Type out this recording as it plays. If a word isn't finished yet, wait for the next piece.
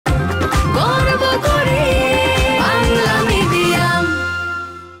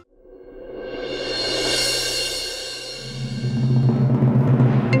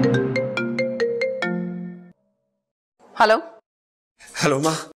Hello hello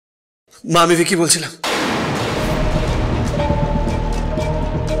মা। মা আমি ভিকি বলছিলাম।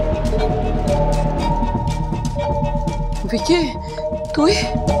 ভিকি তুই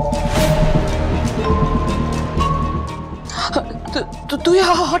তুই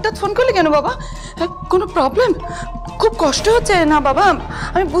হঠাৎ ফোন করলি কেন বাবা? কোনো প্রবলেম? খুব কষ্ট হচ্ছে না বাবা?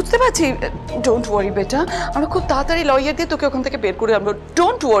 আমি বুঝতে পারছি। ডোন্ট ওয়ারি বেটা, আমরা খুব তাড়াতাড়ি লয়ার দিয়ে তোকে ওখান থেকে বের করে আনবো।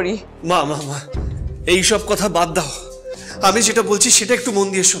 Don't worry. মা মা মা এইসব কথা বাদ দাও, আমি যেটা বলছি সেটা একটু মন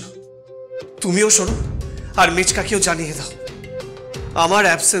দিয়ে শোনো। তুমিও শোনো আর মিচকাকেও জানিয়ে দাও, আমার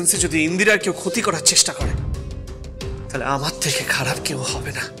অ্যাবসেন্সে যদি ইন্দিরার কেউ ক্ষতি করার চেষ্টা করে তাহলে আমার থেকে খারাপ কেউ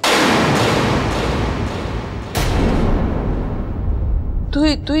হবে না। তুই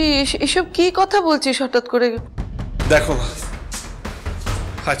তুই এসব কি কথা বলছিস হঠাৎ করে? দেখো মা,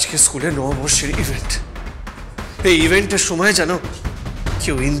 আজকে স্কুলে নববর্ষের ইভেন্ট। এই ইভেন্টের সময় যেন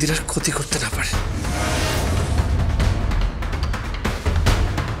কেউ ইন্দিরার ক্ষতি করতে না পারে।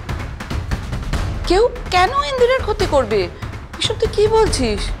 কেউ কেন ইন্দিরার ক্ষতি করবে? এসব তুই কি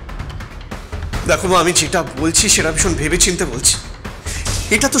বলছিস? দেখো মা, আমি যেটা বলছি সেটা ভীষণ ভেবেচিন্তে বলছি।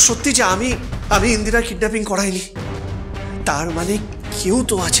 এটা তো সত্যি যে আমি ইন্দিরার কিডন্যাপিং করাইনি। তার মানে কেউ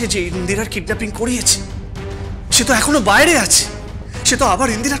তো আছে যে ইন্দিরার কিডন্যাপিং করিয়েছে। সে তো এখনো বাইরে আছে। সে তো আবার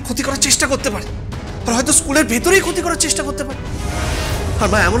ইন্দিরার ক্ষতি করার চেষ্টা করতে পারে, আর হয়তো স্কুলের ভেতরেই ক্ষতি করার চেষ্টা করতে পারে। আর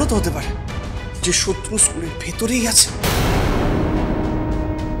মা, এমনও তো হতে পারে যে শত্রু স্কুলের ভেতরেই আছে।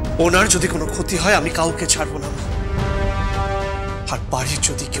 ওনার যদি কোনো ক্ষতি হয় আমি কাউকে ছাড়বো না। আর বাড়ির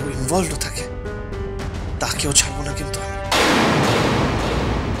যদি কেউ ইনভলভ থাকে তাকেও ছাড়বো না কিন্তু।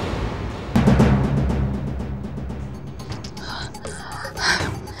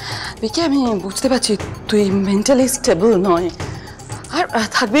 বিকি, আমি বুঝতে পারছি তুই মেন্টালি স্টেবল নয়, আর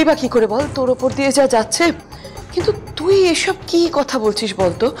থাকবেই বা কি করে বল, তোর ওপর দিয়ে যা যাচ্ছে। কিন্তু তুই এসব কি কথা বলছিস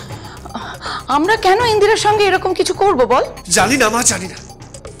বলতো? আমরা কেন ইন্দিরার সঙ্গে এরকম কিছু করব বল? জানি না মা, জানি না,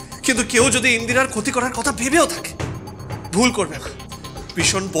 কিন্তু কেউ যদি ইন্দিরার ক্ষতি করার কথা ভেবেও থাকে, ভুল করবে না,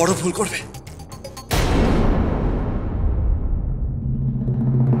 ভীষণ বড় ভুল করবে।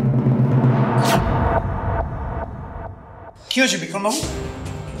 কি হয়েছে বিক্রম বাবু?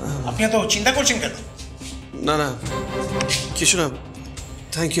 আপনি এত চিন্তা করছেন কেন? না না, কিছু না।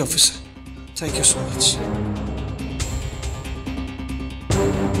 Thank you officer, thank you so much.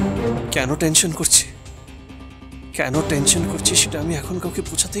 কেন টেনশন করছি সেটা আমি এখন কাউকে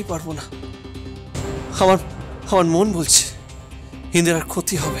বোঝাতেই পারবো না। আমার মন বলছে ইন্দিরার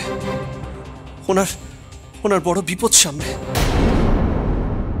ক্ষতি হবে, ওনার বড় বিপদ সামনে।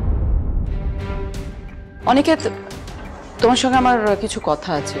 অনিকেত, তোমার সঙ্গে আমার কিছু কথা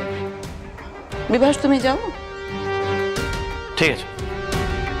আছে। বিভাস, তুমি যাও। ঠিক আছে।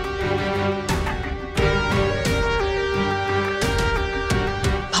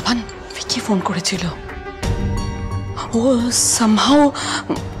 বাবান, ভিকি ফোন করেছিল। ও সামহাও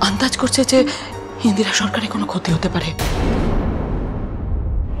আন্দাজ করছে যে ইন্দিরা সরকারের কোনো ক্ষতি হতে পারে।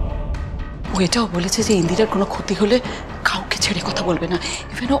 ও এটাও বলেছে যে ইন্দিরার কোনো ক্ষতি হলে কাউকে ছেড়ে কথা বলবে না।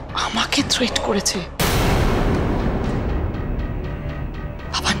 ইভেন ও আমাকে থ্রেট করেছে।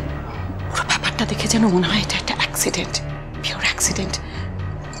 বাবান, পুরো ব্যাপারটা দেখে যেন মনে হয় এটা একটা অ্যাক্সিডেন্ট, পিওর অ্যাক্সিডেন্ট।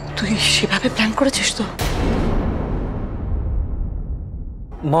 তুই সেভাবে প্ল্যান করেছিস তো?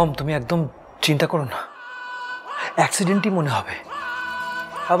 মম, তুমি একদম চিন্তা করো না, অ্যাক্সিডেন্টই মনে হবে।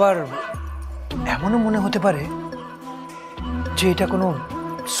 আবার এমনও মনে হতে পারে যে এটা কোনো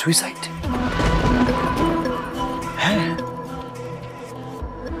সুইসাইড। হ্যাঁ,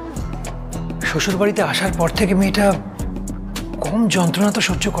 শ্বশুর বাড়িতে আসার পর থেকে মেয়েটা কম যন্ত্রণা তো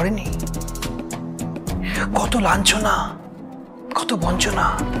সহ্য করেনি। কত লাঞ্ছনা, কত বঞ্চনা।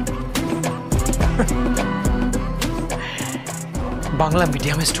 বাংলা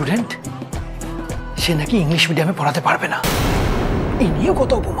মিডিয়ামের স্টুডেন্ট, সে নাকি ইংলিশ মিডিয়ামে পড়াতে পারবে না, এই নিয়েও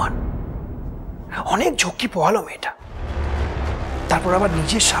কত অপমান। অনেক ঝক্কি পোহালো মেয়েটা। তারপর আবার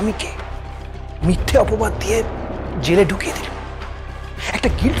নিজের স্বামীকে মিথ্যে অপবাদ দিয়ে জেলে ঢুকিয়ে দিল। একটা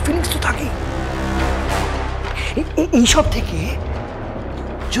গিল্ট ফিলিংস তো থাকেই। এইসব থেকে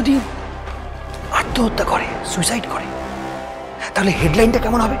যদি আত্মহত্যা করে, সুইসাইড করে, তাহলে হেডলাইনটা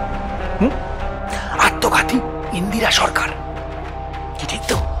কেমন হবে? আত্মঘাতী ইন্দিরা সরকার। কি ঠিক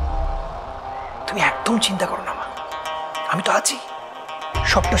তো? তুমি একদম চিন্তা করো না মা, আমি তো আছি,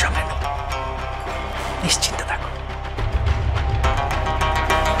 সবটা সামনে নেব, নিশ্চিন্তে থাকো।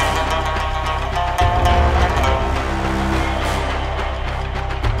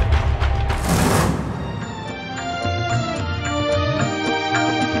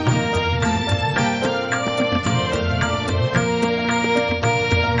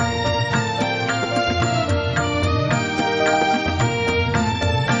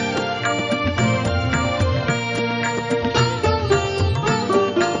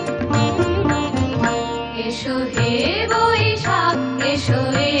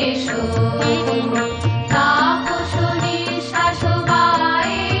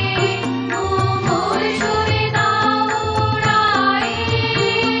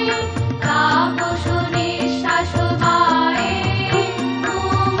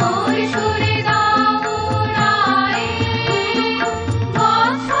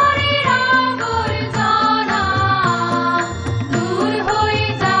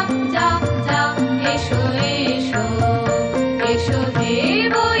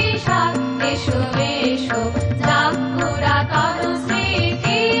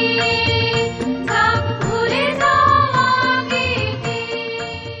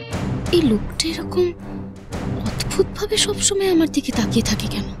 এই লোকটা এরকম অদ্ভুতভাবে সবসময় আমার দিকে তাকিয়ে থাকে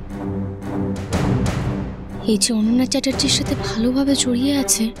কেন? এই যে অনন্যা চ্যাটার্জির সাথে ভালোভাবে জড়িয়ে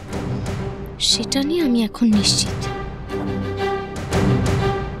আছে সেটা নিয়ে আমি এখন নিশ্চিত।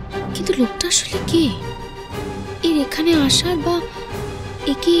 কিন্তু লোকটা আসলে কে? এর এখানে আসার বা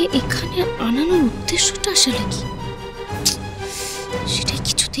একে এখানে আনানোর উদ্দেশ্যটা আসলে কি সেটাই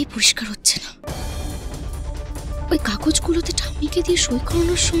কিছুতেই পরিষ্কার হচ্ছে না। ওই কাগজগুলোতে ঠাম্মিকে দিয়ে সই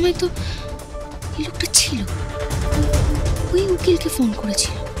করানোর সময় তো এই লোকটা ছিল, ওই উকিলকে ফোন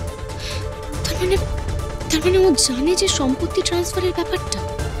করেছিল। তার মানে ও জানে যে সম্পত্তি ট্রান্সফারের ব্যাপারটা।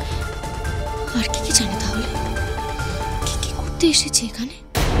 আর কি কি জানে তাহলে? কি কি করতে এসেছে এখানে?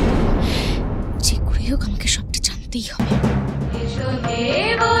 যে করেই হোক আমাকে সবটা জানতেই হবে। এসো হে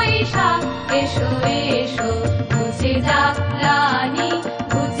বৈশাখ, এসো এসো, বুঝে যাক গ্লানি,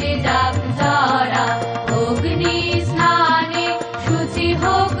 বুঝে যাক জরা, অগ্নি স্নানে শুচি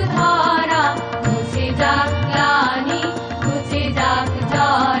হোক ধরা, বুঝে যাক গ্লানি, বুঝে যাক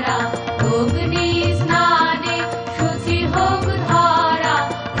জরা, অগ্নি স্নানে শুচি হোক ধরা,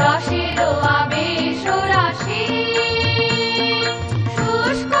 রসের আবেশ রাশি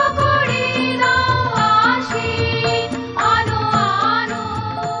শুষ্ক করে দাও আসি, আনো আনো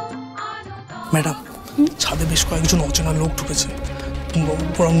আনো। ম্যাডাম, ছাদে বেশ কয়েকজন অচেনা লোক ঢুকেছে।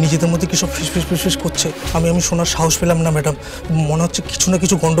 ওরা নিজেদের মধ্যে কি সব ফিস করছে। আমি শোনার সাহস পেলাম না ম্যাডাম। মনে হচ্ছে কিছু না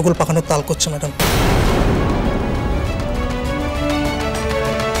কিছু গন্ডগোল পাকানোর তাল করছে ম্যাডাম।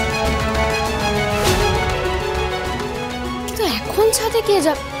 কিন্তু এখন ছাদে কে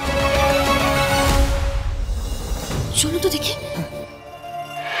যাবে? চলো তো দেখি।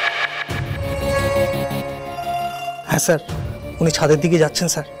 হ্যাঁ স্যার, উনি ছাদের দিকে যাচ্ছেন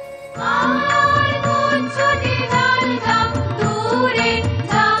স্যার।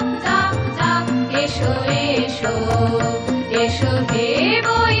 এসো এসো, এসো হে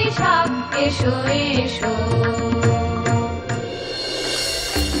বৈশাখ, এসো এসো।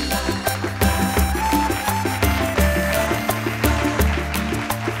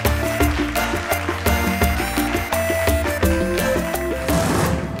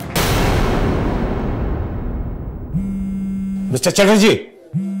 মিস্টার চ্যাটার্জি,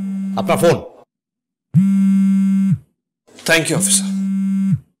 আপনার phone. Thank you officer.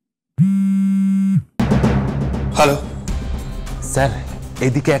 Hello sir,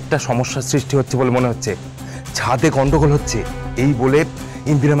 এদিকে একটা সমস্যার সৃষ্টি হচ্ছে বলে মনে হচ্ছে। ছাদে গন্ডগোল হচ্ছে এই বলে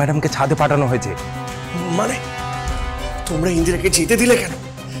ইন্দিরা ম্যাডামকে ছাদে পাঠানো হয়েছে। মানে তোমরা ইন্দিরাকে যেতে দিলে কেন?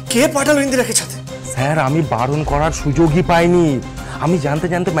 কে পাঠালো ইন্দিরাকে ছাদে? স্যার, আমি বারণ করার সুযোগই পাইনি। আমি জানতে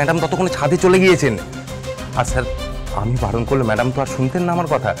জানতে ম্যাডাম ততক্ষণে ছাদে চলে গিয়েছেন। আর স্যার, আমি বারণ করলে ম্যাডাম তো আর শুনতেন না আমার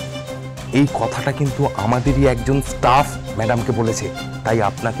কথা। এই কথাটা কিন্তু আমাদেরই একজন স্টাফ ম্যাডামকে বলেছে, তাই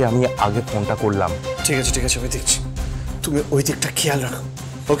আপনাকে আমি আগে ফোনটা করলাম। ঠিক আছে ঠিক আছে, আমি দেখছি। তুমি ওই দিকটা খেয়াল রাখো।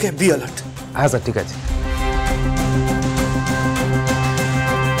 ওকে, বি অ্যালার্ট। হ্যাঁ স্যার, ঠিক আছে।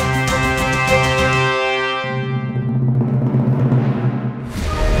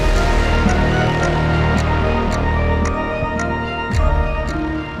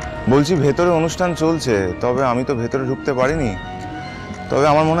 বলছি, ভেতরে অনুষ্ঠান চলছে, তবে আমি তো ভেতরে ঢুকতে পারিনি। তবে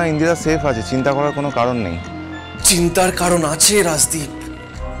আমার মনে হয় ইন্দিরা সেফ আছে, চিন্তা করার কোনো কারণ নেই। চিন্তার কারণ আছে রাজদীপ।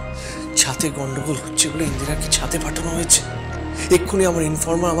 ছাদে গন্ডগোল হচ্ছে বলে ইন্দিরাকে ছাদে পাঠানো হয়েছে। এক্ষুনি আমার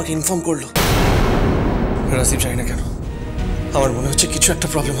ইনফর্মার আমাকে ইনফর্ম করলো। রাজদীপ, জানি না কেন আমার মনে হচ্ছে কিছু একটা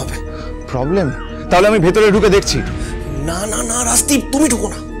প্রবলেম হবে। প্রবলেম? তাহলে আমি ভেতরে ঢুকে দেখছি। না না না রাজদীপ, তুমি ঢুকো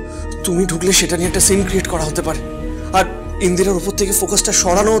না। তুমি ঢুকলে সেটা নিয়ে একটা সিন ক্রিয়েট করা হতে পারে, আর ইন্দিরার উপর থেকে ফোকাসটা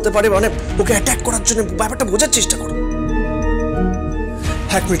সরানো হতে পারে। মানে ওকে অ্যাটাক করার জন্য ব্যাপারটা বোঝার চেষ্টা করো।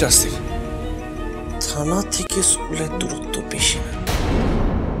 1 মিনিট আসছে। থানা থেকে স্কুলের দূরত্ব বেশি না,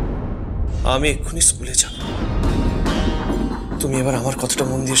 আমি এক্ষুনি স্কুলে যাব। তুমি এবার আমার কথাটা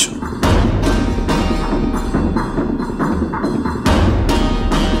মন দিয়ে শোনো।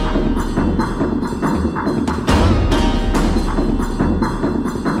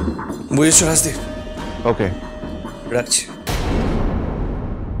 বুঝেছো রাজদীপ? ওকে, রাখছি।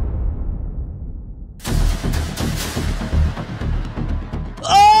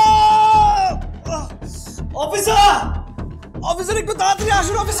 অফিসার, অফিসার একটু তাড়াতাড়ি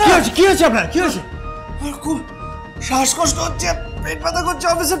আসুন। অফিসার, কি হয়েছে আপনার? কি হয়েছে? আমার খুব শ্বাসকষ্ট হচ্ছে, পেট ব্যথা করছে।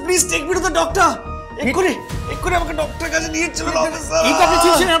 Officer please take me to the doctor. এক্ষুনি আমাকে ডক্টরের কাছে নিয়ে চলুন অফিসার। এই তো আপনি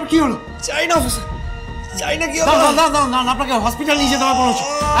চিনছেন, আপনার কি হলো? চাই না অফিসার, চাই না। কি হবে? না, আপনাকে হসপিটাল নিয়ে যেতে হবে।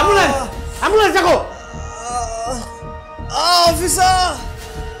 অ্যাম্বুলেন্স, অ্যাম্বুলেন্স দেখো। Officer,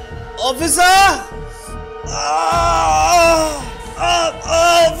 officer,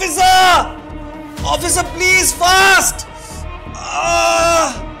 officer, officer please fast.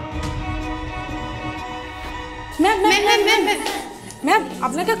 Ma'am, ma'am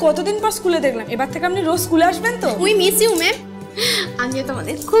আপনাকে কতদিন পর স্কুলে দেখলাম, এবার থেকে আপনি রোজ স্কুলে আসবেন তো? উই মিস ইউ ম্যাম, আমিও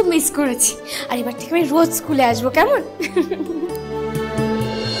তোমাদের খুব মিস করেছি, আর এবার থেকে আমি রোজ স্কুলে আসবো, কেমন?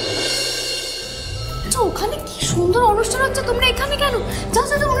 ওখানে কি সুন্দর অনুষ্ঠান হচ্ছে, তোমরা এখানে কেন? যাও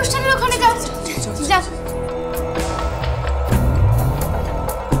যাও অনুষ্ঠানের ওখানে যাও, যাও।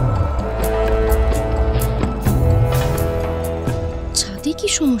 ছাদে কি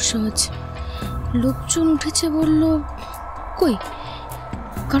সমস্যা হচ্ছে? লোকজন উঠেছে বললো, কই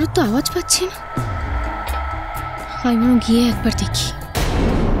কারোর তো আওয়াজ পাচ্ছি না। আমি মনে গিয়ে একবার দেখি।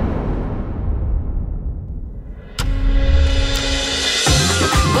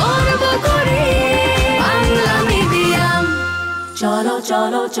 চলো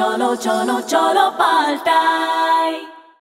চলো চলো চলো চলো পাল্টাই।